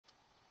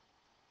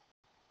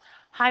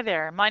Hi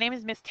there, my name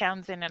is Miss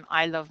Townsend and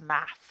I love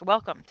math.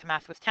 Welcome to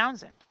Math with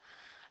Townsend.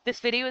 This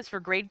video is for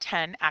grade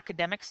 10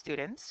 academic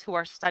students who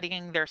are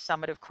studying their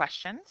summative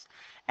questions,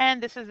 and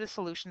this is the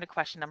solution to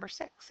question number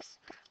 6.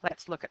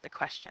 Let's look at the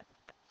question.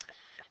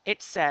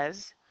 It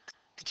says,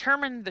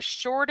 determine the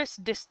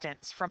shortest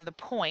distance from the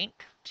point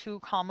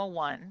 2,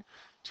 1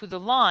 to the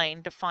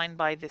line defined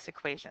by this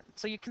equation.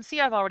 So you can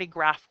see I've already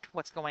graphed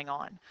what's going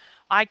on.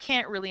 I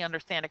can't really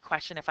understand a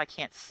question if I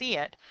can't see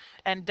it,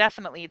 and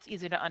definitely it's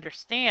easy to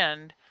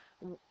understand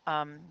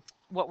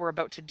what we're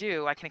about to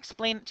do. I can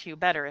explain it to you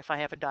better if I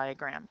have a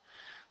diagram.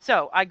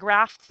 So I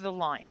graphed the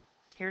line.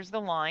 Here's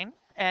the line,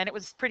 and it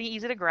was pretty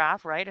easy to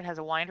graph, right? It has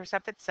a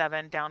y-intercept at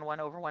 7, down 1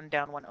 over 1,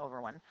 down 1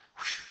 over 1.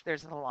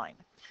 There's the line.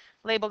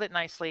 Labeled it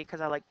nicely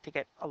because I like to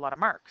get a lot of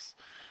marks.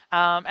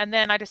 And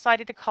then I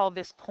decided to call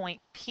this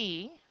point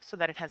P so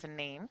that it has a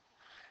name,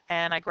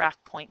 and I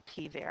graphed point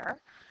P there.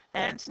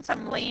 And since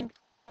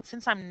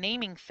I'm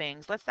naming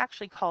things, let's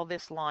actually call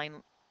this line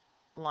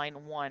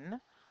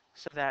 1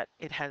 so that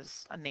it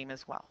has a name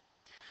as well.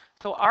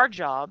 So our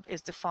job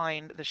is to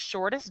find the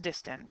shortest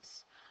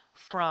distance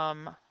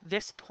from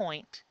this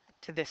point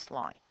to this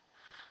line.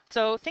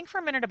 So think for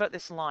a minute about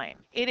this line.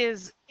 It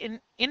is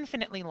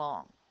infinitely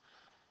long.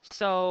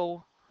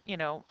 So,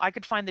 I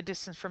could find the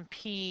distance from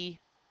P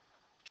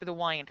to the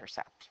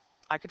y-intercept.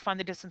 I could find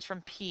the distance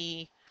from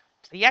P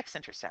to the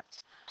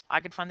x-intercept.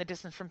 I could find the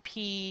distance from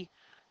P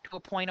to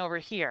a point over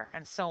here,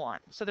 and so on.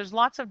 So there's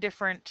lots of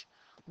different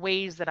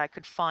ways that I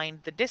could find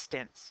the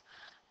distance,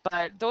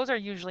 but those are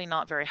usually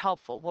not very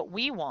helpful. What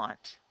we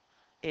want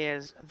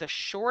is the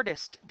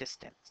shortest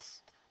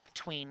distance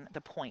between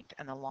the point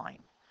and the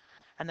line.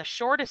 And the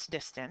shortest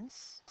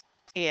distance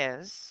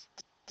is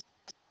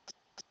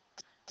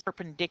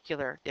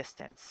perpendicular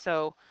distance.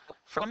 So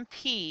from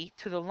P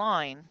to the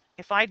line,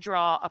 if I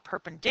draw a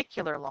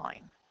perpendicular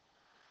line,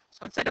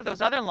 so instead of those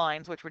other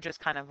lines, which were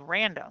just kind of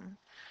random,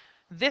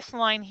 this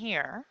line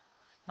here,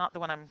 not the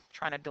one I'm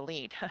trying to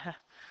delete,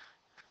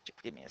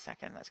 give me a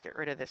second, let's get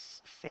rid of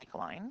this fake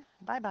line,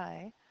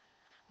 bye-bye.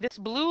 This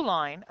blue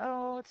line,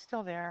 oh, it's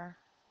still there.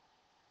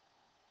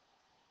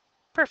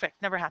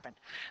 Perfect, never happened.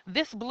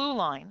 This blue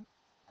line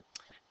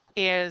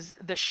is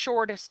the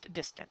shortest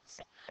distance.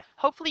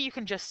 Hopefully you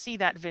can just see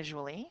that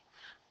visually,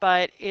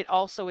 but it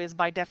also is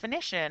by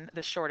definition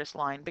the shortest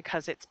line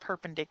because it's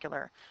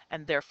perpendicular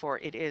and therefore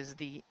it is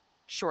the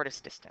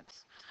shortest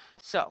distance.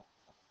 So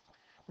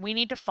we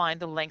need to find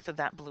the length of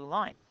that blue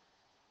line.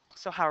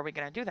 So how are we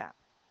going to do that?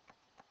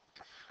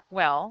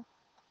 Well,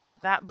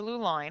 that blue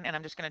line, and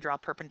I'm just going to draw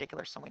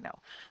perpendicular so we know,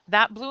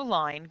 that blue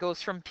line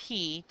goes from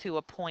P to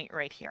a point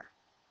right here.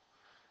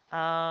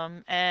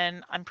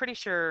 And I'm pretty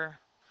sure,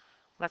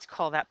 let's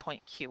call that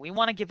point Q. We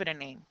want to give it a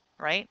name,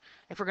 right?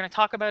 If we're going to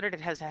talk about it,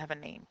 it has to have a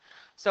name.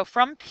 So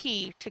from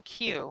P to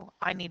Q,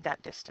 I need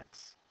that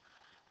distance.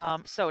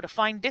 So to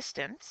find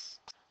distance,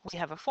 we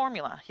have a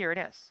formula. Here it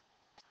is.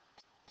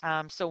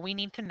 So we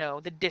need to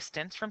know the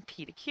distance from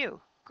P to Q.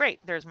 Great,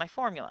 there's my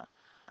formula.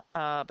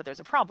 But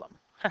there's a problem.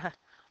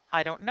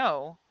 I don't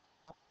know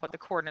what the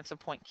coordinates of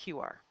point Q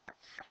are.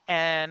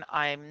 And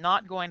I'm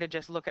not going to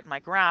just look at my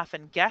graph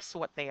and guess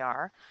what they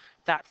are.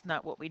 That's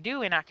not what we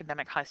do in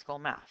academic high school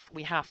math.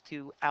 We have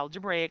to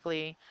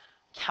algebraically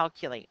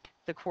calculate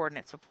the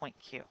coordinates of point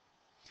Q.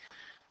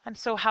 And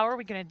so how are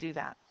we going to do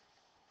that?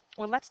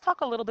 Well, let's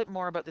talk a little bit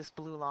more about this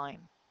blue line.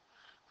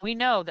 We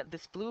know that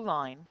this blue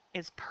line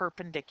is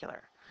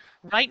perpendicular.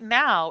 Right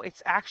now,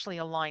 it's actually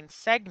a line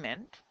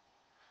segment.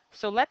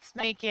 So let's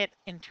make it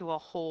into a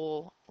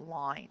whole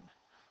line.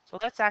 So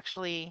let's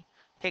actually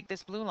take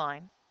this blue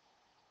line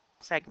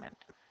segment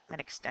and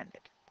extend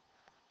it.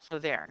 So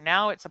there,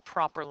 now it's a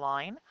proper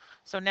line.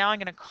 So now I'm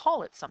going to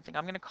call it something.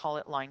 I'm going to call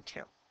it line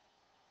 2.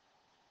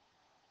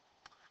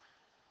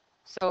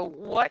 So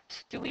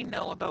what do we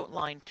know about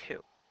line 2?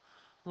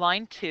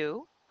 Line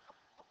 2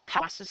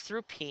 passes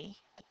through P,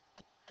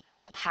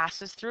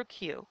 passes through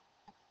Q,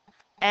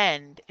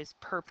 and is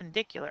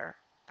perpendicular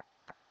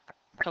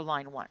to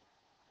line 1.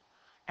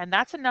 And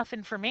that's enough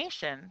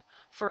information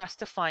for us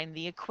to find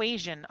the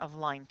equation of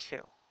line 2.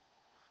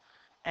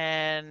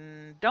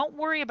 And don't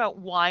worry about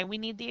why we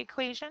need the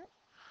equation,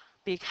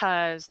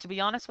 because to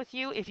be honest with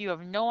you, if you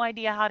have no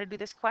idea how to do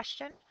this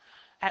question,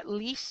 at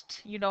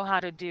least you know how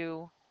to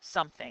do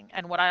something.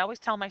 And what I always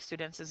tell my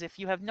students is if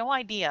you have no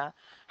idea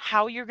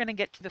how you're going to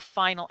get to the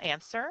final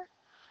answer,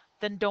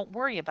 then don't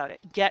worry about it.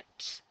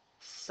 Get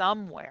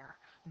somewhere.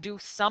 Do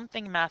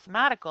something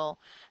mathematical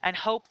and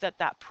hope that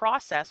that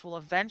process will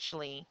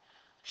eventually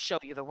show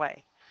you the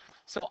way.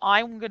 So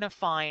I'm going to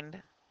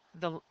find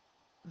the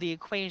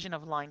equation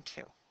of line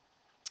 2.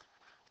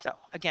 So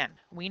again,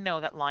 we know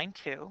that line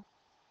 2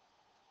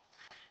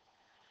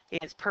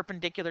 is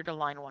perpendicular to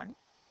line 1.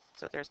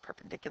 So there's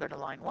perpendicular to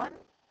line 1.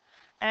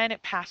 And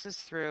it passes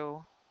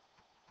through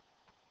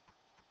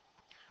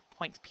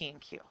points P and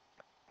Q.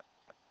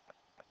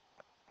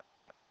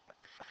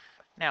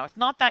 Now, it's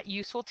not that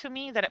useful to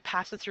me that it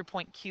passes through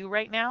point Q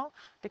right now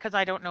because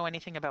I don't know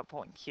anything about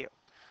point Q.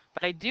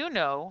 But I do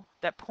know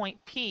that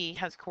point P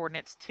has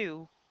coordinates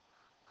 2,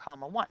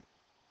 1.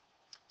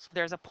 So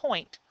there's a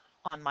point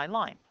on my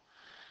line.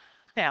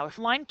 Now, if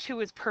line 2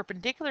 is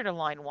perpendicular to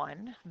line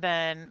 1,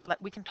 then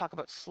we can talk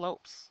about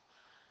slopes.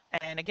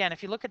 And again,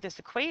 if you look at this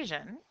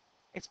equation,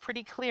 it's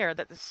pretty clear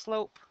that the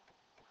slope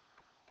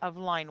of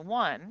line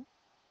 1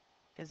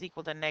 is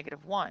equal to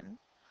 -1.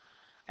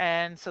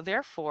 And so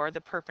therefore,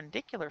 the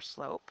perpendicular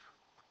slope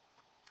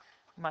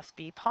must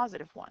be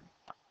 +1.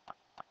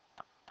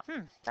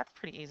 That's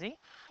pretty easy.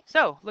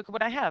 So look at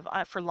what I have.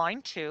 For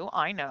line 2,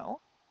 I know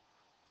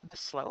the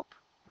slope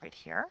right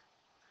here,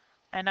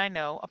 and I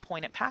know a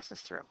point it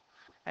passes through.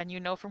 And you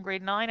know from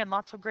grade 9 and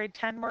lots of grade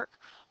 10 work,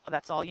 well,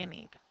 that's all you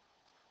need.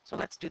 So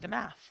let's do the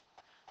math.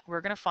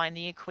 We're going to find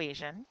the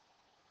equation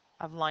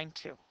of line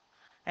 2.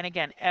 And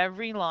again,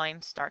 every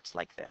line starts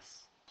like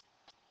this.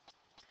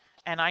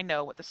 And I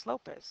know what the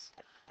slope is.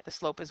 The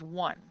slope is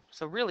 1.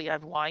 So really I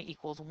have y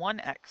equals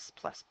 1x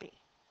plus b.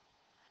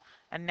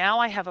 And now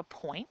I have a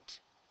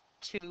point,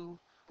 2,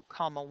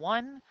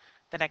 1,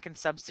 that I can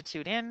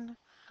substitute in.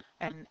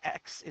 And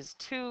x is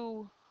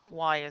 2,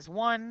 y is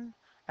 1,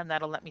 and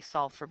that'll let me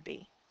solve for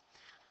b.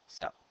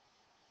 So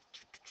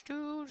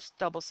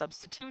double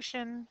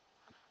substitution,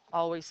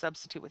 always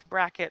substitute with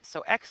brackets.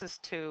 So x is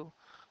 2,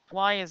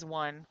 y is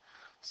 1.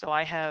 So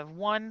I have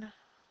 1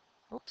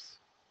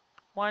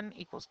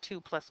 equals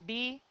 2 plus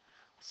b.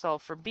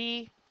 Solve for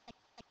b.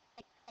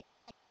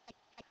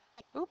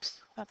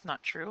 Oops, that's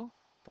not true.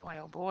 Boy,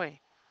 oh boy.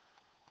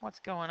 What's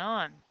going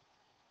on?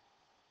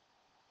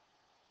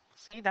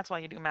 See, that's why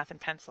you do math in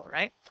pencil,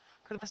 right?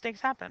 Because mistakes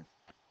happen.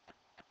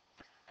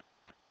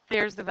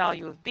 There's the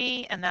value of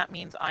b, and that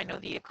means I know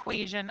the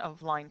equation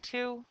of line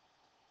 2.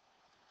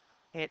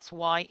 It's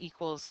y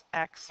equals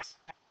x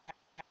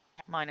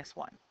minus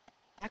 1.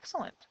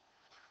 Excellent.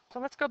 So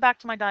let's go back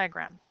to my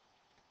diagram.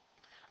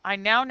 I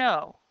now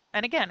know,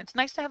 and again, it's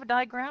nice to have a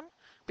diagram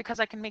because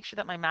I can make sure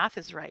that my math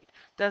is right.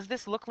 Does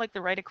this look like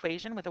the right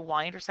equation with a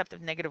y-intercept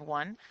of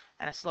 -1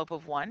 and a slope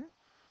of 1?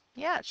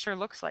 Yeah, it sure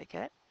looks like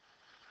it.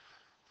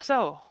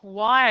 So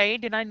why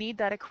did I need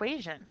that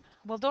equation?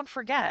 Well, don't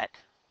forget,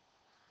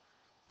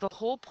 the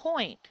whole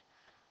point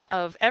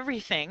of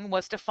everything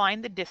was to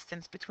find the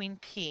distance between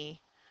P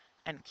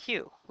and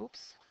Q.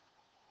 Oops,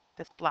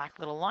 this black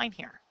little line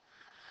here.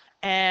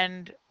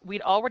 And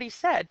we'd already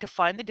said to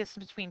find the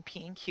distance between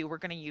P and Q, we're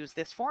going to use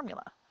this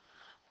formula.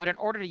 But in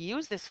order to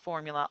use this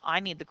formula, I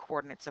need the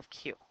coordinates of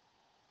Q.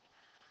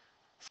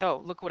 So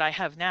look what I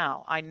have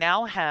now. I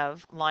now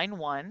have line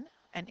 1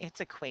 and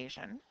its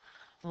equation,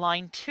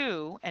 line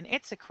 2 and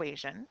its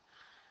equation,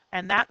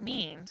 and that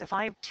means if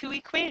I have two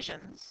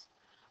equations,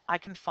 I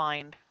can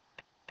find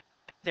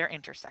their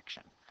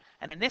intersection.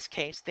 And in this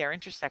case, their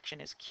intersection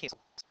is Q.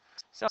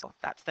 So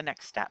that's the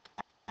next step.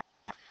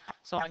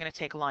 So I'm going to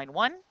take line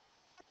 1,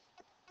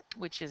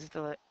 which has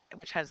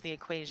the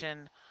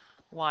equation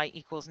y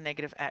equals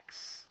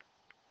 -x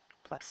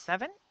plus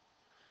 7.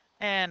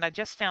 And I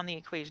just found the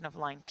equation of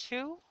line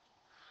 2.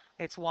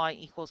 It's y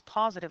equals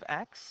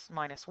 +x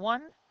minus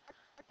 1.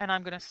 And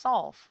I'm going to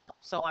solve.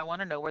 So I want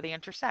to know where they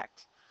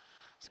intersect.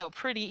 So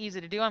pretty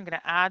easy to do. I'm going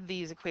to add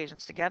these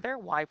equations together.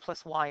 Y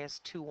plus y is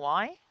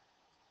 2y.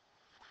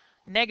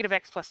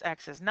 -x plus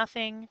x is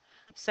nothing.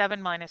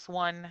 7 minus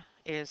 1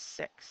 is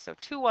 6. So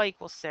 2y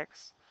equals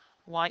 6.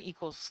 Y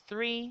equals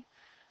 3.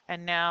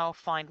 And now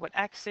find what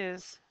x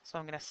is. So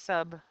I'm going to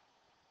sub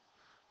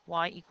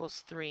y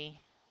equals 3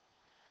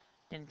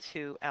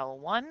 into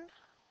L1.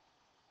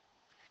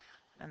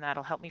 And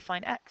that'll help me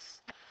find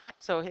x.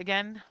 So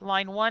again,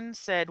 line 1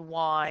 said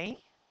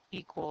y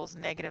equals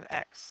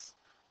 -x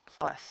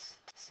plus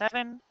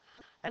 7.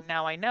 And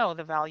now I know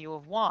the value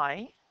of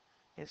y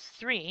is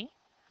 3.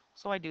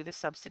 So I do the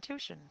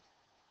substitution.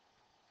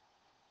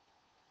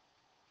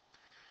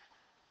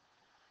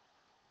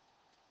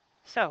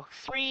 So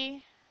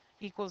 3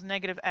 equals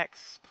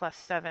 -x plus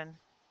 7.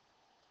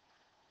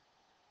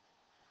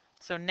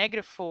 So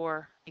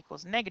 -4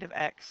 equals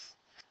 -x.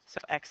 So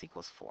x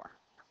equals 4.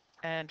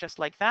 And just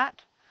like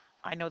that,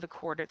 I know the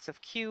coordinates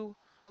of Q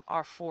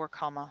are 4,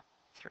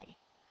 3.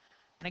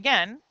 And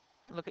again,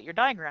 look at your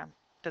diagram.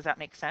 Does that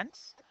make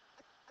sense?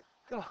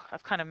 Oh,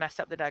 I've kind of messed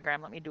up the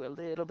diagram. Let me do a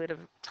little bit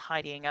of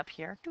tidying up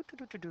here.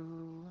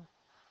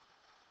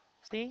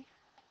 See?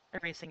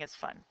 Erasing is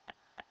fun.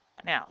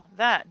 Now,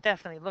 that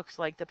definitely looks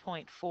like the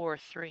point 4,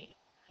 3.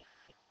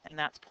 And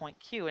that's point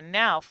Q. And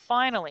now,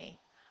 finally,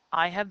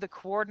 I have the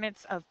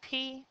coordinates of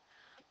P,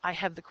 I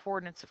have the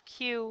coordinates of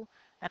Q,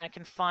 and I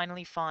can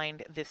finally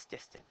find this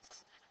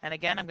distance. And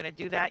again, I'm going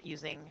to do that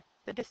using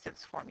the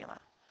distance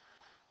formula.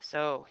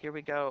 So here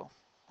we go.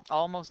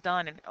 Almost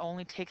done. It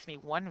only takes me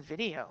one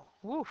video.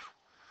 Woof.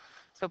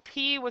 So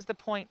P was the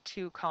point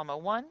 2,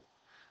 1.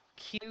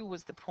 Q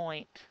was the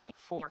point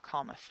 4,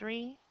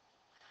 3.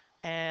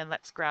 And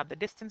let's grab the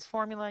distance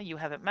formula. You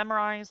have it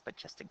memorized, but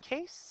just in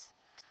case,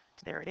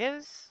 there it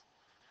is.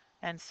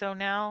 And so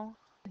now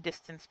the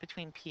distance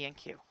between P and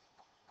Q.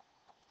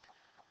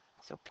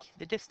 So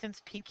the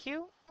distance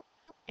PQ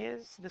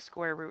is the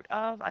square root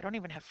of, I don't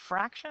even have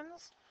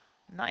fractions.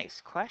 Nice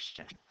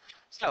question.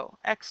 So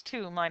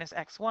x2 minus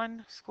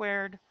x1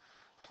 squared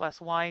plus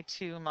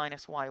y2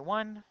 minus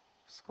y1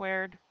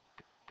 squared.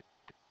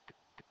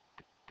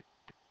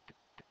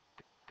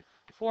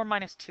 4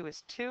 minus 2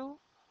 is 2.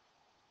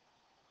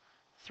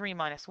 3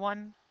 minus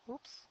 1,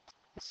 oops,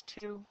 is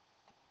 2.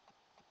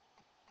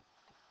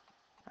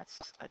 That's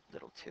a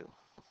little 2.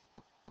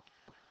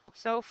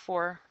 So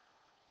 4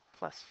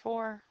 plus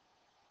 4.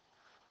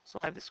 So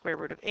I have the square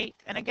root of 8.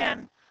 And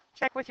again,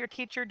 check with your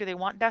teacher. Do they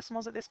want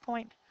decimals at this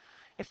point?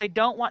 If they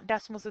don't want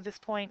decimals at this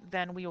point,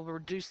 then we will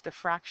reduce the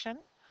fraction.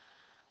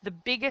 The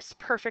biggest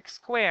perfect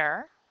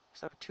square,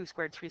 so 2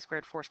 squared, 3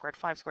 squared, 4 squared,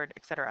 5 squared,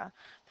 etc.,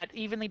 that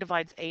evenly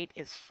divides 8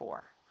 is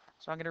 4.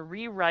 So I'm going to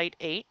rewrite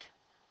 8.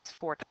 It's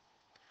 4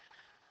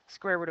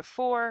 square root of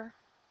 4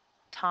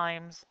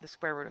 times the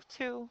square root of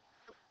 2.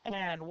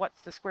 And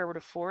what's the square root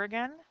of 4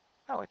 again?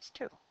 Oh, it's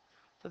 2.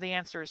 So the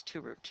answer is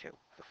 2 root 2.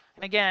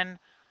 And again,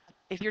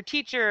 if your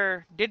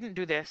teacher didn't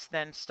do this,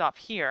 then stop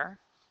here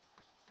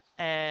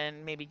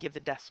and maybe give the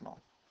decimal.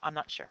 I'm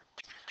not sure.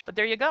 But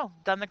there you go.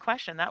 Done the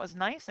question. That was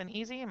nice and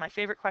easy. My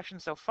favorite question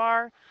so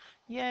far.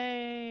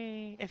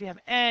 Yay. If you have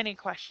any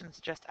questions,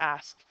 just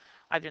ask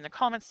either in the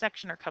comments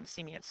section or come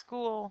see me at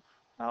school.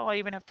 Oh, I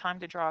even have time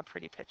to draw a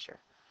pretty picture.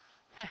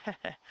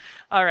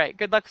 All right.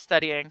 Good luck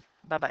studying.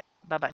 Bye-bye. Bye-bye.